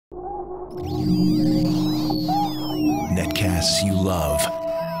Netcasts you love.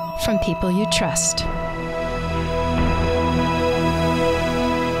 From people you trust.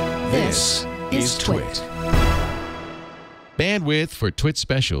 This is TWiT. Bandwidth for TWiT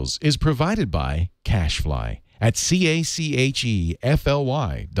specials is provided by CacheFly at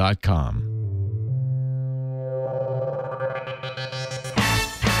CACHEFLY.com.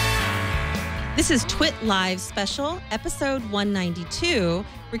 This is TWiT Live Special, episode 192,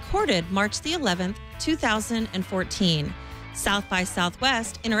 recorded March the 11th, 2014. South by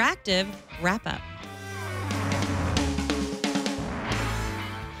Southwest Interactive Wrap-Up.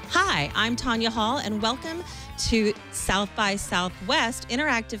 Hi, I'm Tanya Hall, and welcome to South by Southwest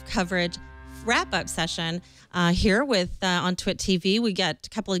Interactive Coverage Wrap-Up session here with on TWiT TV. We got a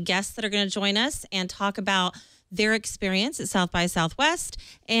couple of guests that are going to join us and talk about their experience at South by Southwest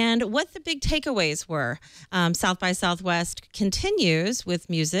and what the big takeaways were. South by Southwest continues with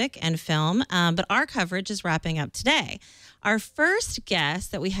music and film, but our coverage is wrapping up today. Our first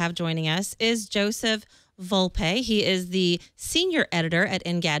guest that we have joining us is Joseph Volpe. He is the senior editor at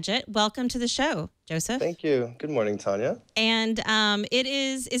Engadget. Welcome to the show, Joseph. Thank you. Good morning, Tanya. And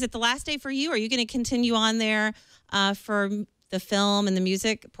is it the last day for you? Are you going to continue on there for the film and the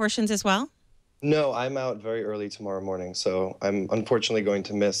music portions as well? No, I'm out very early tomorrow morning, so I'm unfortunately going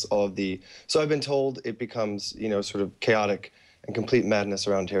to miss all of the... So I've been told it becomes, sort of chaotic and complete madness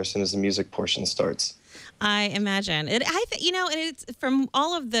around here as soon as the music portion starts. I imagine. And it's from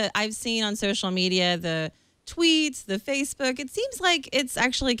all of the I've seen on social media, the tweets, the Facebook, it seems like it's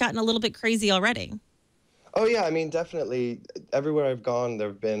actually gotten a little bit crazy already. Oh, yeah. I mean, definitely. Everywhere I've gone, there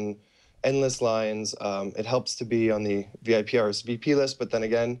have been endless lines. It helps to be on the VIP RSVP list, but then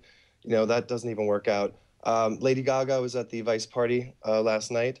again, that doesn't even work out. Lady Gaga was at the Vice party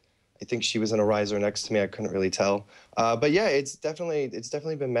last night. I think she was in a riser next to me. I couldn't really tell. But yeah, it's definitely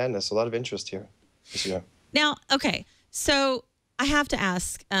been madness. A lot of interest here this year. Now, okay, so I have to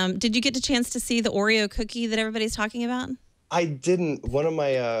ask, did you get a chance to see the Oreo cookie that everybody's talking about? I didn't. One of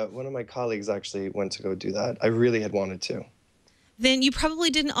my colleagues actually went to go do that. I really had wanted to. Then you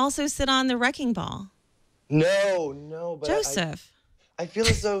probably didn't also sit on the wrecking ball. No. But Joseph. I feel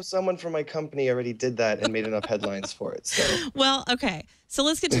as though someone from my company already did that and made enough headlines for it. So. Well, okay. So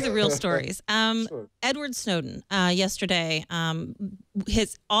let's get to the real stories. Sure. Edward Snowden, yesterday,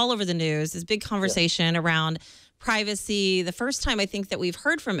 his all over the news, this big conversation around privacy. The first time I think that we've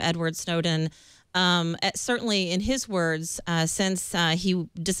heard from Edward Snowden, certainly in his words, since he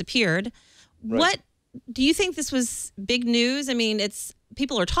disappeared. Right. What do you think this was big news? I mean,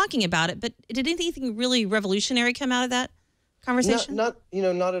 people are talking about it, but did anything really revolutionary come out of that conversation? Not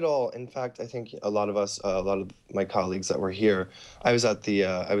at all. In fact, I think a lot of my colleagues that were here, I was at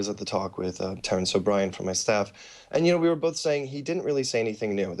the talk with Terrence O'Brien from my staff, and we were both saying he didn't really say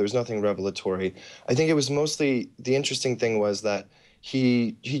anything new. There was nothing revelatory. I think it was mostly the interesting thing was that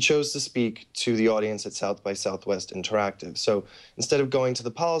he chose to speak to the audience at South by Southwest Interactive. So instead of going to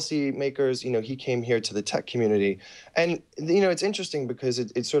the policy makers, he came here to the tech community. And, it's interesting because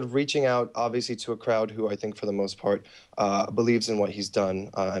it's sort of reaching out, obviously, to a crowd who I think for the most part believes in what he's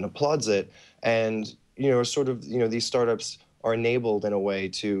done and applauds it. And, sort of, these startups are enabled in a way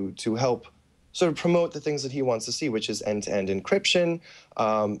to help sort of promote the things that he wants to see, which is end-to-end encryption,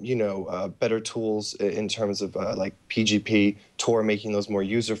 better tools in terms of like PGP, Tor, making those more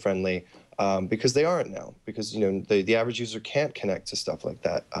user-friendly, because they aren't now. Because the average user can't connect to stuff like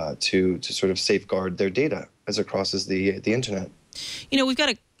that to sort of safeguard their data as it crosses the internet. We've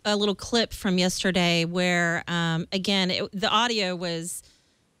got a little clip from yesterday where, again, the audio was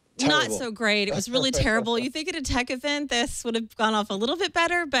terrible. Not so great. It was really terrible. You think at a tech event this would have gone off a little bit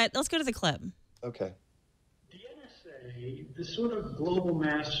better, but let's go to the clip. Okay. The NSA, the sort of global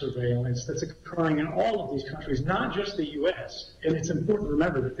mass surveillance that's occurring in all of these countries, not just the U.S., and it's important to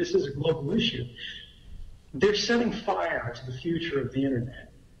remember that this is a global issue, they're setting fire to the future of the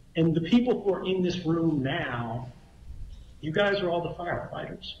internet. And the people who are in this room now, you guys are all the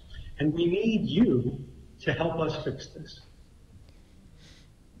firefighters. And we need you to help us fix this.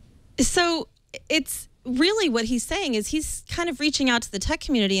 So it's really what he's saying is he's kind of reaching out to the tech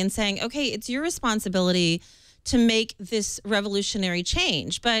community and saying, okay, it's your responsibility to make this revolutionary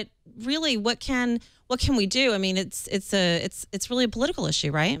change. But really, what can we do? I mean, it's really a political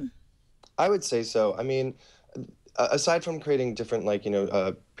issue, right? I would say so. I mean, aside from creating different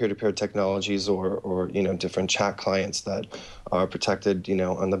peer-to-peer technologies or different chat clients that are protected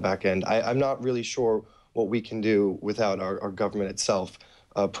on the back end, I'm not really sure what we can do without our government itself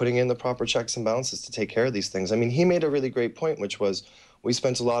putting in the proper checks and balances to take care of these things. I mean, he made a really great point, which was we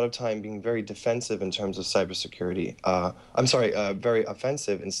spent a lot of time being very defensive in terms of cybersecurity. Very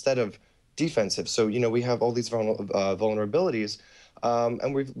offensive instead of defensive. So, we have all these vulnerabilities,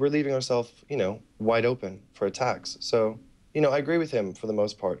 and we're leaving ourselves, wide open for attacks. So, I agree with him for the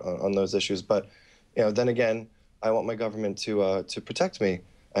most part on those issues. But, then again, I want my government to protect me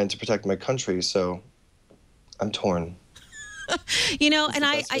and to protect my country. So I'm torn. And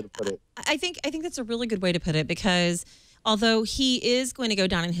I think that's a really good way to put it, because although he is going to go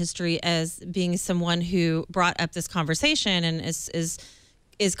down in history as being someone who brought up this conversation and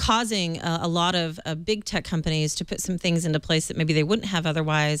is causing a lot of big tech companies to put some things into place that maybe they wouldn't have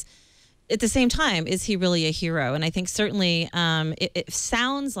otherwise, at the same time, is he really a hero? And I think certainly it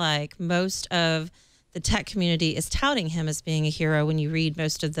sounds like most of the tech community is touting him as being a hero when you read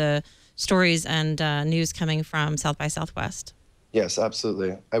most of the stories and news coming from South by Southwest. Yes,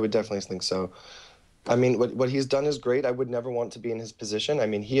 absolutely. I would definitely think so. I mean, what he's done is great. I would never want to be in his position. I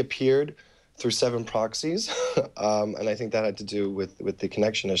mean, he appeared through 7 proxies, and I think that had to do with the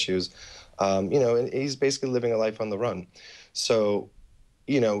connection issues. And he's basically living a life on the run. So,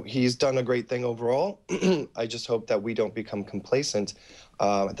 he's done a great thing overall. I just hope that we don't become complacent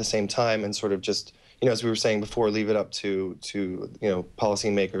at the same time and sort of just, as we were saying before, leave it up to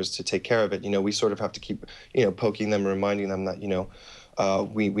policymakers to take care of it. We sort of have to keep, poking them, reminding them that,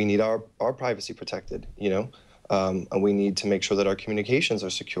 we need our privacy protected, and we need to make sure that our communications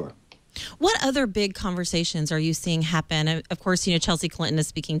are secure. What other big conversations are you seeing happen? Of course, Chelsea Clinton is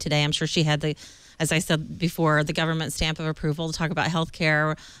speaking today. I'm sure she had as I said before, the government stamp of approval to talk about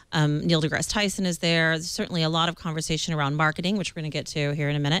healthcare. Neil deGrasse Tyson is there. There's certainly a lot of conversation around marketing, which we're going to get to here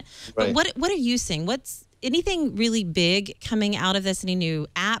in a minute. Right. But what are you seeing? What's anything really big coming out of this? Any new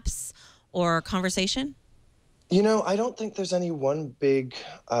apps or conversation? I don't think there's any one big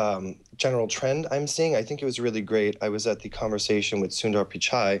general trend I'm seeing. I think it was really great. I was at the conversation with Sundar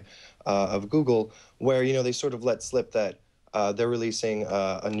Pichai of Google, where, they sort of let slip that they're releasing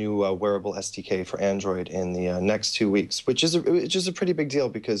a new wearable SDK for Android in the next 2 weeks, which is a pretty big deal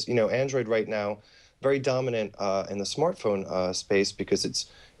because, Android right now, very dominant in the smartphone space because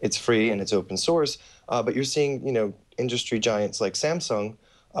it's free and it's open source. But you're seeing, industry giants like Samsung,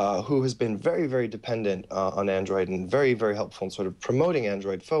 who has been very, very dependent on Android and very, very helpful in sort of promoting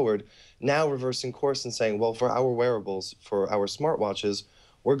Android forward, now reversing course and saying, well, for our wearables, for our smartwatches,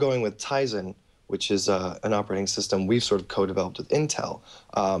 we're going with Tizen, which is an operating system we've sort of co-developed with Intel.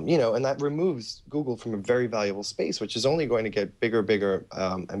 And that removes Google from a very valuable space, which is only going to get bigger,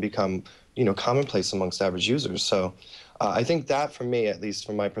 and become, commonplace amongst average users. So I think that, for me, at least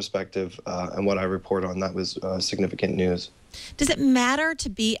from my perspective, and what I report on, that was significant news. Does it matter to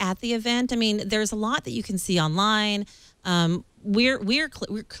be at the event? I mean, there's a lot that you can see online. We're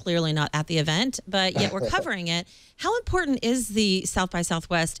clearly not at the event, but yet we're covering it. How important is the South by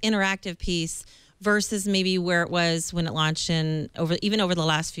Southwest interactive piece versus maybe where it was when it launched over the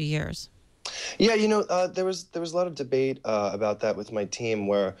last few years? Yeah, there was a lot of debate about that with my team,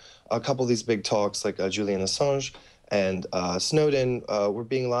 where a couple of these big talks like Julian Assange and Snowden were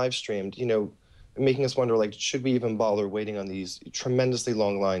being live streamed, making us wonder, like, should we even bother waiting on these tremendously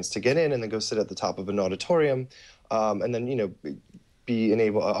long lines to get in and then go sit at the top of an auditorium, and then, be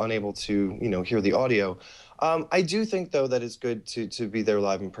unable to, hear the audio. I do think, though, that it's good to be there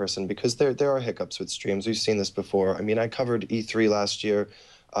live in person because there are hiccups with streams. We've seen this before. I mean, I covered E3 last year.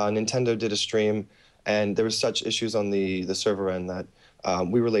 Nintendo did a stream, and there was such issues on the server end that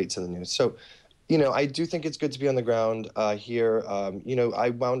we were late to the news. So, I do think it's good to be on the ground here. I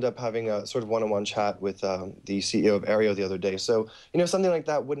wound up having a sort of one-on-one chat with the CEO of Aereo the other day. So, something like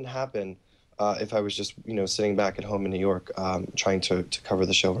that wouldn't happen if I was just, sitting back at home in New York trying to cover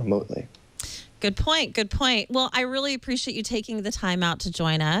the show remotely. Good point. Good point. Well, I really appreciate you taking the time out to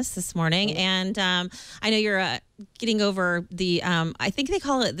join us this morning. And I know you're getting over the, I think they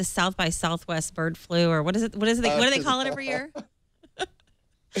call it the South by Southwest bird flu, or what is it? What do they call it every year?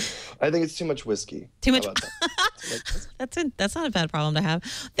 I think it's too much whiskey. Too much. That's not a bad problem to have.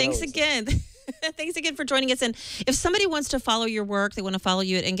 Thanks again. Thanks again for joining us. And if somebody wants to follow your work, they want to follow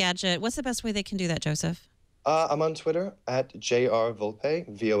you at Engadget, what's the best way they can do that, Joseph? I'm on Twitter at JRVolpe,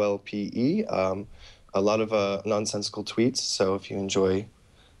 V-O-L-P-E. A lot of nonsensical tweets, so if you enjoy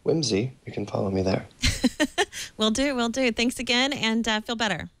whimsy, you can follow me there. Will do. Thanks again, and feel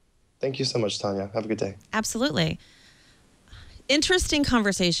better. Thank you so much, Tanya. Have a good day. Absolutely. Interesting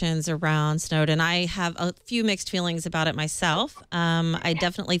conversations around Snowden. I have a few mixed feelings about it myself. I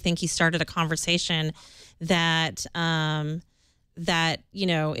definitely think he started a conversation that that,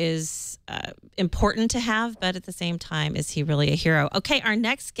 is important to have, but at the same time, is he really a hero? Okay, our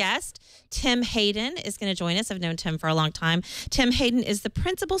next guest, Tim Hayden, is going to join us. I've known Tim for a long time. Tim Hayden is the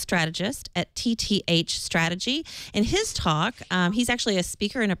principal strategist at TTH Strategy. In his talk, he's actually a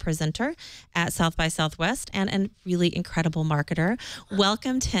speaker and a presenter at South by Southwest and a really incredible marketer.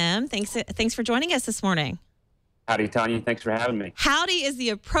 Welcome, Tim. Thanks for joining us this morning. Howdy, Tanya. Thanks for having me. Howdy is the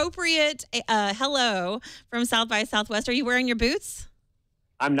appropriate hello from South by Southwest. Are you wearing your boots?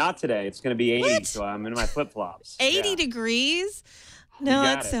 I'm not today. It's going to be 80, What? so I'm in my flip-flops. 80 degrees? No,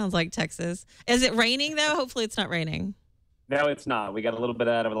 that it. sounds like Texas. Is it raining, though? Hopefully it's not raining. No, it's not. We got a little bit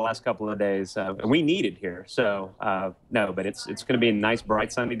of that over the last couple of days. We need it here. So, no, but it's going to be a nice,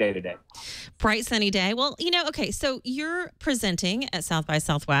 bright, sunny day today. Bright, sunny day. Well, okay, so you're presenting at South by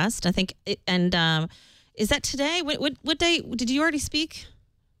Southwest, I think, and is that today? What day? Did you already speak?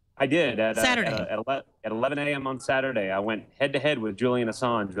 I did. Saturday. At 11 a.m. on Saturday, I went head-to-head with Julian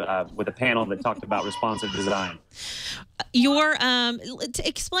Assange with a panel that talked about responsive design. To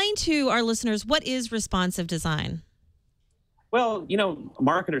explain to our listeners, what is responsive design? Well,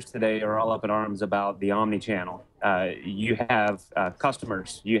 marketers today are all up in arms about the omni-channel. You have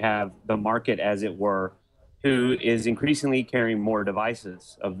customers. You have the market, as it were, who is increasingly carrying more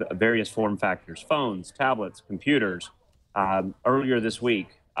devices of various form factors, phones, tablets, computers. Earlier this week,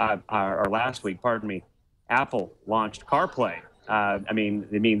 or last week, pardon me, Apple launched CarPlay.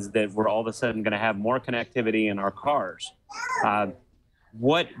 It means that we're all of a sudden going to have more connectivity in our cars.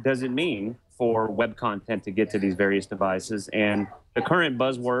 What does it mean for web content to get to these various devices? And the current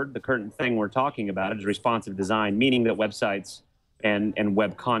buzzword, the current thing we're talking about is responsive design, meaning that websites and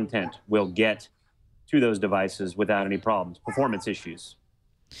web content will get to those devices without any problems, performance issues.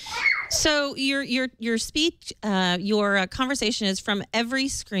 So your speech, your conversation is from every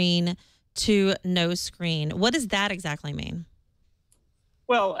screen to no screen. What does that exactly mean?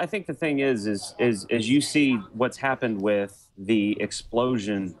 Well, I think the thing is as you see what's happened with the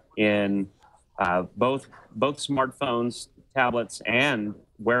explosion in both smartphones, tablets, and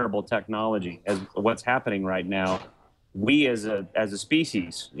wearable technology, as what's happening right now. We as a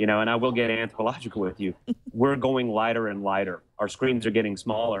species, and I will get anthropological with you, we're going lighter and lighter. Our screens are getting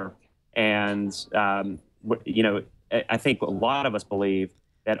smaller. And, I think a lot of us believe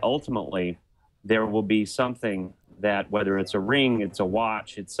that ultimately there will be something that, whether it's a ring, it's a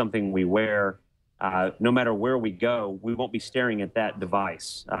watch, it's something we wear, no matter where we go, we won't be staring at that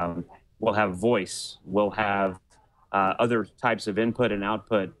device. We'll have voice, we'll have other types of input and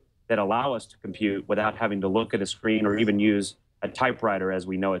output that allow us to compute without having to look at a screen or even use a typewriter as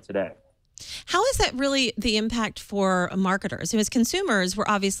we know it today. How is that really the impact for marketers? As consumers, we're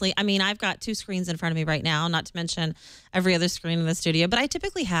obviously, I've got two screens in front of me right now, not to mention every other screen in the studio, but I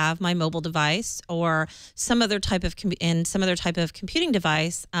typically have my mobile device or some other type of computing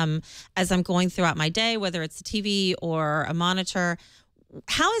device as I'm going throughout my day, whether it's a TV or a monitor.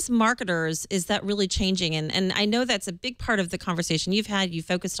 How as marketers is that really changing? And I know that's a big part of the conversation you've had. You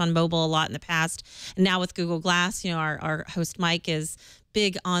focused on mobile a lot in the past. And now with Google Glass, our host Mike is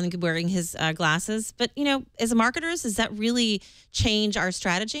big on wearing his glasses. But, as marketers, does that really change our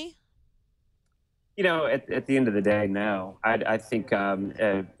strategy? At the end of the day, no. I think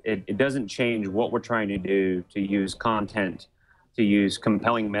it doesn't change what we're trying to do to use content, to use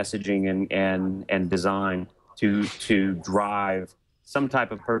compelling messaging and design to drive some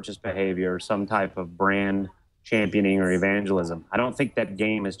type of purchase behavior, some type of brand championing or evangelism. I don't think that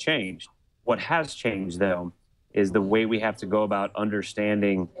game has changed. What has changed, though, is the way we have to go about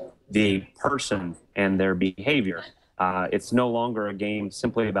understanding the person and their behavior. It's no longer a game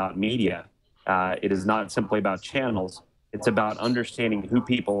simply about media. It is not simply about channels. It's about understanding who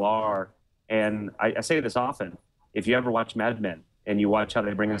people are. And I say this often. If you ever watch Mad Men and you watch how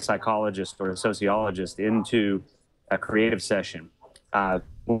they bring a psychologist or a sociologist into a creative session,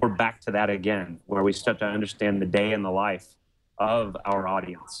 we're back to that again, where we start to understand the day in the life of our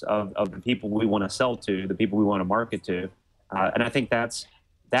audience, of the people we want to sell to, the people we want to market to. And I think that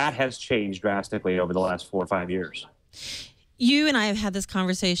has changed drastically over the last 4 or 5 years. You and I have had this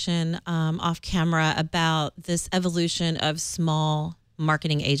conversation off camera about this evolution of small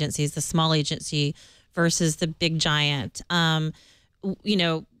marketing agencies, the small agency versus the big giant.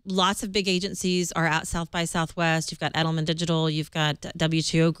 Lots of big agencies are at South by Southwest. You've got Edelman Digital, you've got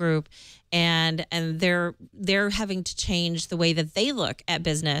W2O Group, and they're having to change the way that they look at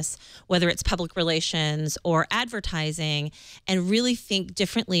business, whether it's public relations or advertising, and really think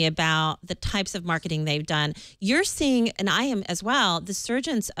differently about the types of marketing they've done. You're seeing, and I am as well, the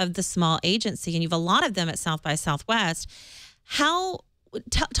surgence of the small agency, and you have a lot of them at South by Southwest. How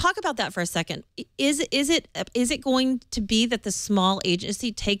talk about that for a second. Is it going to be that the small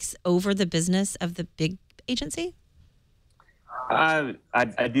agency takes over the business of the big agency?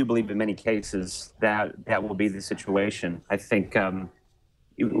 I do believe in many cases that will be the situation. I think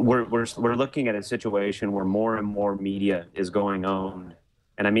we're looking at a situation where more and more media is going on.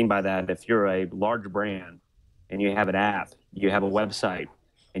 And I mean by that, if you're a large brand and you have an app, you have a website,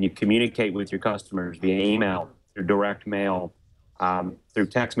 and you communicate with your customers via email, through direct mail, through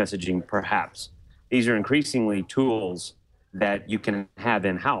text messaging, perhaps. These are increasingly tools that you can have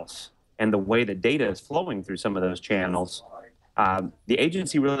in-house. And the way that data is flowing through some of those channels, the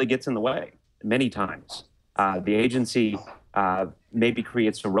agency really gets in the way many times. The agency maybe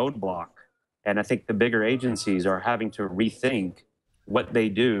creates a roadblock. And I think the bigger agencies are having to rethink what they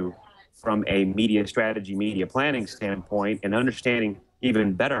do from a media strategy, media planning standpoint, and understanding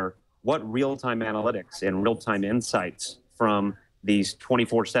even better what real-time analytics and real-time insights from these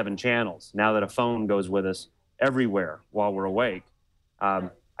 24/7 channels, now that a phone goes with us everywhere while we're awake. I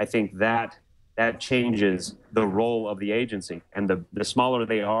think that changes the role of the agency. And the smaller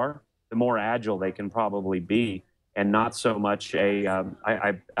they are, the more agile they can probably be, and not so much I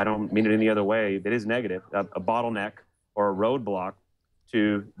don't mean it any other way that is negative, a bottleneck or a roadblock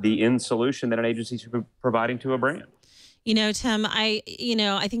to the end solution that an agency is providing to a brand. Tim, I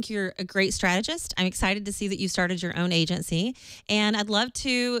think you're a great strategist. I'm excited to see that you started your own agency, and I'd love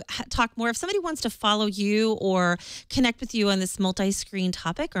to talk more. If somebody wants to follow you or connect with you on this multi-screen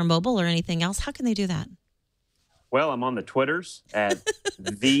topic or mobile or anything else, how can they do that? Well, I'm on the Twitters at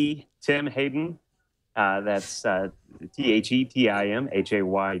the Tim Hayden. That's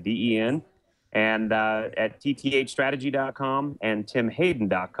TheTimHayden, and at tthstrategy.com and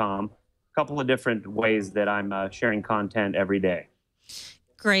timhayden.com. A couple of different ways that I'm sharing content every day.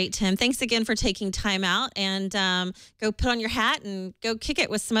 Great, Tim. Thanks again for taking time out, and go put on your hat and go kick it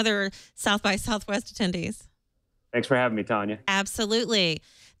with some other South by Southwest attendees. Thanks for having me, Tanya. Absolutely.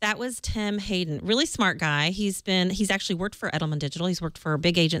 That was Tim Hayden, really smart guy. He's actually worked for Edelman Digital. He's worked for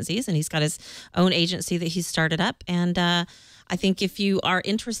big agencies, and he's got his own agency that he's started up. And I think if you are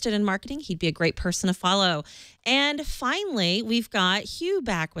interested in marketing, he'd be a great person to follow. And finally, we've got Hugh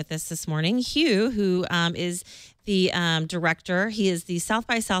back with us this morning. Hugh, who is the director. He is the South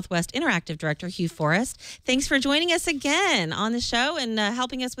by Southwest Interactive Director, Hugh Forrest. Thanks for joining us again on the show and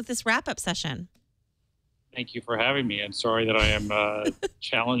helping us with this wrap-up session. Thank you for having me. I'm sorry that I am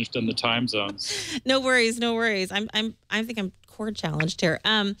challenged in the time zones. No worries, no worries. I think I'm core challenged here.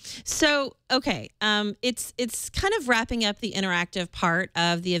 It's kind of wrapping up the interactive part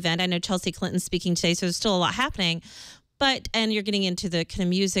of the event. I know Chelsea Clinton's speaking today, so there's still a lot happening. And you're getting into the kind of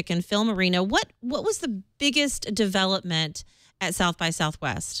music and film arena. What was the biggest development at South by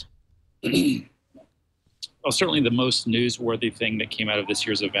Southwest? Well, certainly the most newsworthy thing that came out of this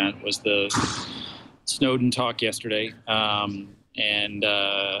year's event was the Snowden talk yesterday, and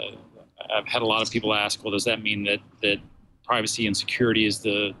I've had a lot of people ask, well, does that mean that privacy and security is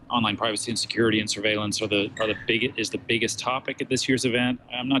the online privacy and security and surveillance is the biggest topic at this year's event?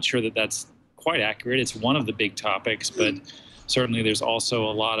 I'm not sure that that's quite accurate. It's one of the big topics, but certainly there's also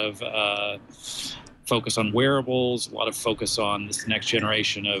a lot of focus on wearables, a lot of focus on this next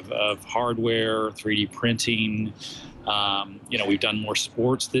generation of hardware, 3D printing. We've done more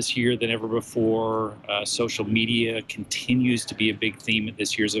sports this year than ever before. Social media continues to be a big theme at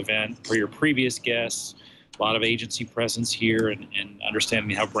this year's event. For your previous guests, a lot of agency presence here and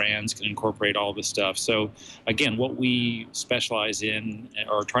understanding how brands can incorporate all this stuff. So again, what we specialize in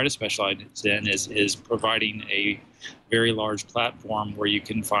or try to specialize in is providing a very large platform where you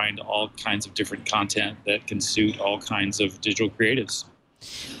can find all kinds of different content that can suit all kinds of digital creatives.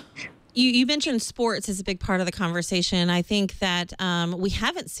 You mentioned sports as a big part of the conversation. I think that we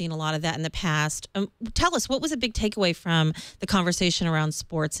haven't seen a lot of that in the past. Tell us, what was a big takeaway from the conversation around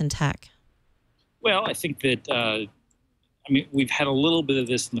sports and tech? Well, I think that, we've had a little bit of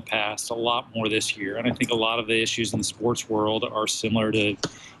this in the past, a lot more this year. And I think a lot of the issues in the sports world are similar to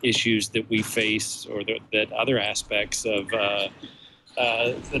issues that we face or that other aspects of the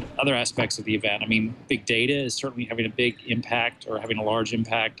event. Big data is certainly having a big impact or having a large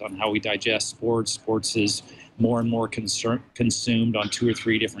impact on how we digest sports. Sports is more and more consumed on 2 or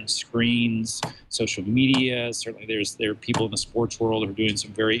 3 different screens. Social media, certainly there are people in the sports world who are doing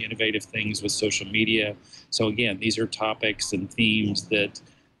some very innovative things with social media. So again, these are topics and themes that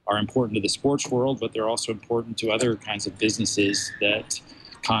are important to the sports world, but they're also important to other kinds of businesses that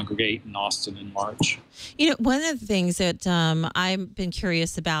congregate in Austin in March. One of the things that I've been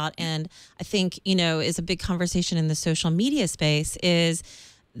curious about, and I think, is a big conversation in the social media space, is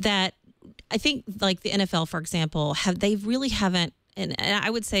that I think like the NFL, for example, they really haven't and I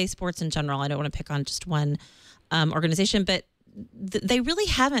would say sports in general, I don't want to pick on just one organization, but they really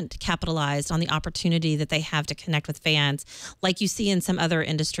haven't capitalized on the opportunity that they have to connect with fans, like you see in some other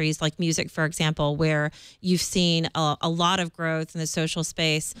industries, like music, for example, where you've seen a lot of growth in the social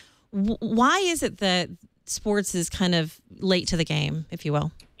space. Why is it that sports is kind of late to the game, if you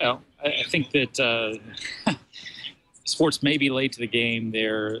will? Well, I think that sports may be late to the game.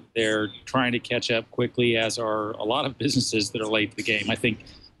 They're trying to catch up quickly, as are a lot of businesses that are late to the game. I think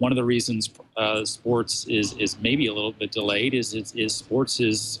one of the reasons sports is maybe a little bit delayed is sports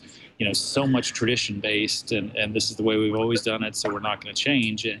is so much tradition based, and this is the way we've always done it, so we're not going to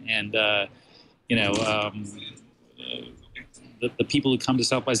change. The people who come to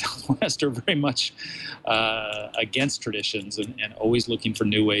South by Southwest are very much against traditions and always looking for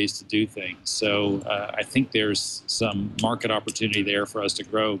new ways to do things. So I think there's some market opportunity there for us to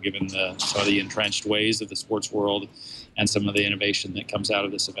grow, given some of the entrenched ways of the sports world and some of the innovation that comes out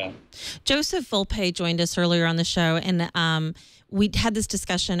of this event. Joseph Volpe joined us earlier on the show, and we had this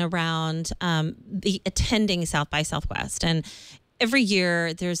discussion around the attending South by Southwest. And every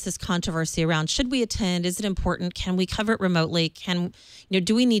year there's this controversy around, should we attend? Is it important? Can we cover it remotely?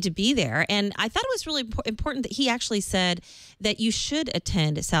 Do we need to be there? And I thought it was really important that he actually said that you should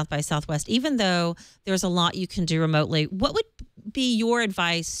attend South by Southwest, even though there's a lot you can do remotely. What would be your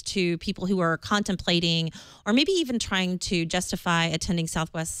advice to people who are contemplating or maybe even trying to justify attending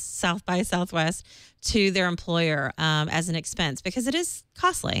South by Southwest to their employer as an expense? Because it is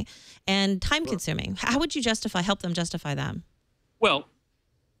costly and time consuming. How would you help them justify that? Well,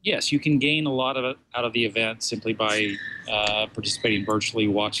 yes, you can gain a lot out of the event simply by participating virtually,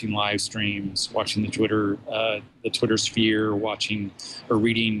 watching live streams, watching the Twitter sphere, watching or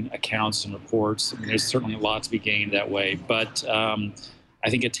reading accounts and reports. I mean, there's certainly a lot to be gained that way. But I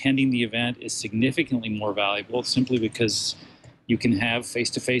think attending the event is significantly more valuable simply because you can have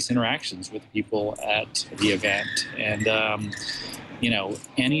face-to-face interactions with people at the event. And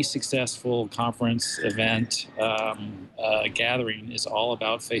any successful conference event gathering is all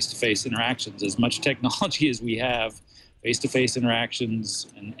about face-to-face interactions. As much technology as we have, face-to-face interactions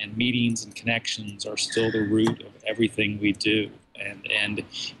and meetings and connections are still the root of everything we do. And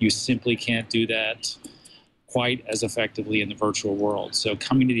you simply can't do that quite as effectively in the virtual world. So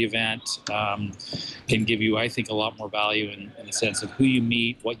coming to the event can give you, I think, a lot more value in the sense of who you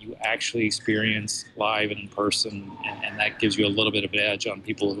meet, what you actually experience live and in person, and that gives you a little bit of an edge on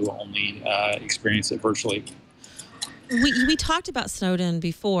people who only experience it virtually. We talked about Snowden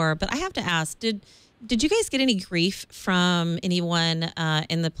before, but I have to ask, did you guys get any grief from anyone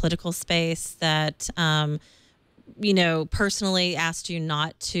in the political space that personally asked you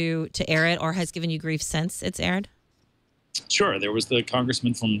not to air it, or has given you grief since it's aired? Sure. There was the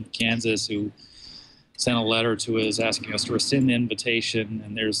congressman from Kansas who sent a letter to us asking us to rescind the invitation,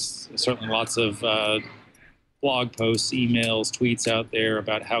 and there's certainly lots of blog posts, emails, tweets out there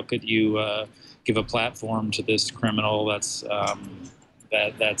about how could you give a platform to this criminal. That's not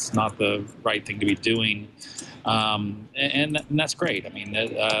the right thing to be doing, and that's great. I mean,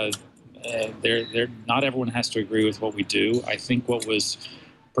 not everyone has to agree with what we do. I think what was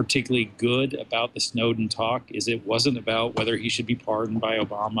particularly good about the Snowden talk is it wasn't about whether he should be pardoned by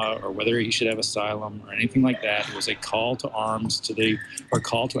Obama or whether he should have asylum or anything like that. It was a call to arms or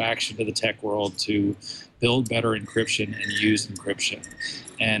call to action to the tech world to build better encryption and use encryption.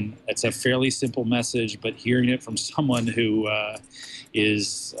 And it's a fairly simple message, but hearing it from someone who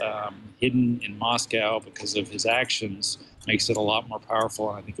is hidden in Moscow because of his actions makes it a lot more powerful,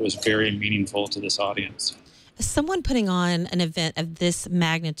 and I think it was very meaningful to this audience. As someone putting on an event of this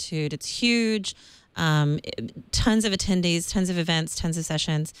magnitude, it's huge, tons of attendees, tons of events, tons of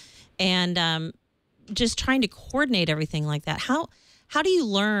sessions, and just trying to coordinate everything like that. How do you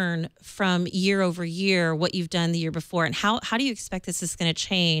learn from year over year what you've done the year before, and how do you expect this is going to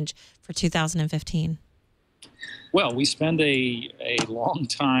change for 2015? Well, we spend a long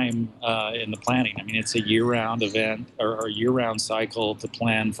time in the planning. I mean, it's a year-round event or a year-round cycle to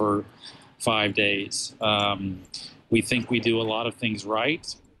plan for 5 days. We think we do a lot of things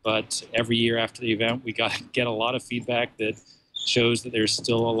right, but every year after the event, we get a lot of feedback that shows that there's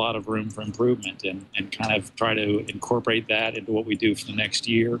still a lot of room for improvement, and kind of try to incorporate that into what we do for the next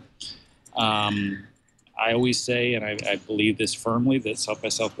year. I always say, and I believe this firmly, that South by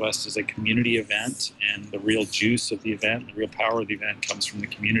Southwest is a community event, and the real juice of the event, the real power of the event comes from the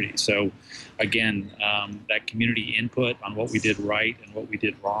community. So again, that community input on what we did right and what we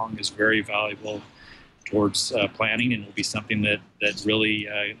did wrong is very valuable towards planning, and will be something that really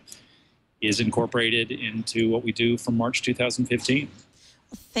is incorporated into what we do from March 2015.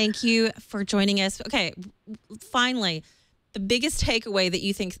 Thank you for joining us. Okay, finally, the biggest takeaway that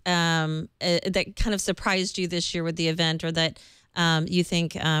you think that kind of surprised you this year with the event, or that you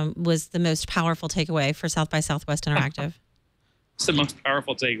think was the most powerful takeaway for South by Southwest Interactive? It's the most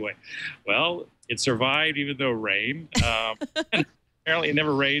powerful takeaway. Well, it survived even though rain. And apparently it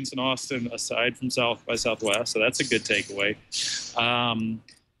never rains in Austin aside from South by Southwest, so that's a good takeaway.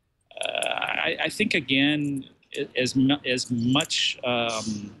 I think, again, as much of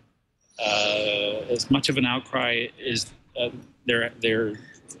an outcry is there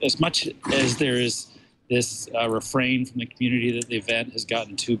as much as there is this refrain from the community that the event has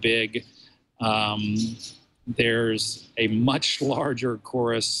gotten too big. There's a much larger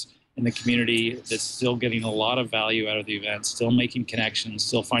chorus in the community that's still getting a lot of value out of the event, still making connections,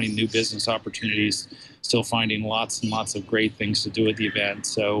 still finding new business opportunities, still finding lots and lots of great things to do at the event.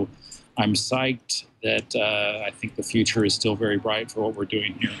 So I'm psyched that I think the future is still very bright for what we're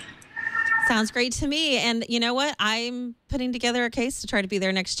doing here. Sounds great to me. And you know what? I'm putting together a case to try to be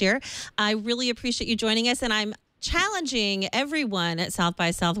there next year. I really appreciate you joining us, and I'm challenging everyone at South by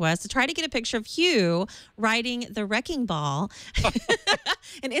Southwest to try to get a picture of Hugh riding the wrecking ball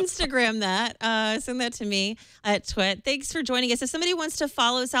and Instagram that. Send that to me at TWiT. Thanks for joining us. If somebody wants to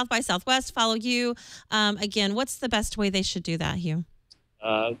follow South by Southwest, follow you, again, what's the best way they should do that, Hugh?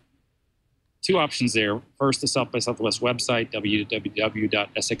 Two options there. First, the South by Southwest website,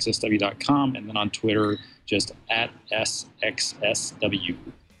 www.sxsw.com, and then on Twitter, just @SXSW.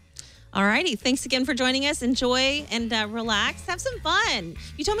 All righty. Thanks again for joining us. Enjoy and relax. Have some fun.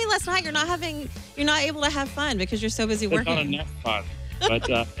 You told me last night you're not able to have fun because you're so busy working. It's not enough fun, but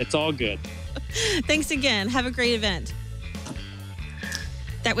it's all good. Thanks again. Have a great event.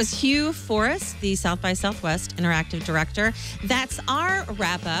 That was Hugh Forrest, the South by Southwest Interactive Director. That's our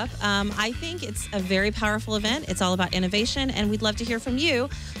wrap up. I think it's a very powerful event. It's all about innovation, and we'd love to hear from you.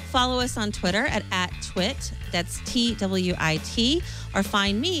 Follow us on Twitter at @TWiT, that's TWiT, or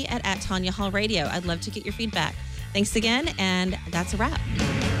find me at Tanya Hall Radio. I'd love to get your feedback. Thanks again, and that's a wrap.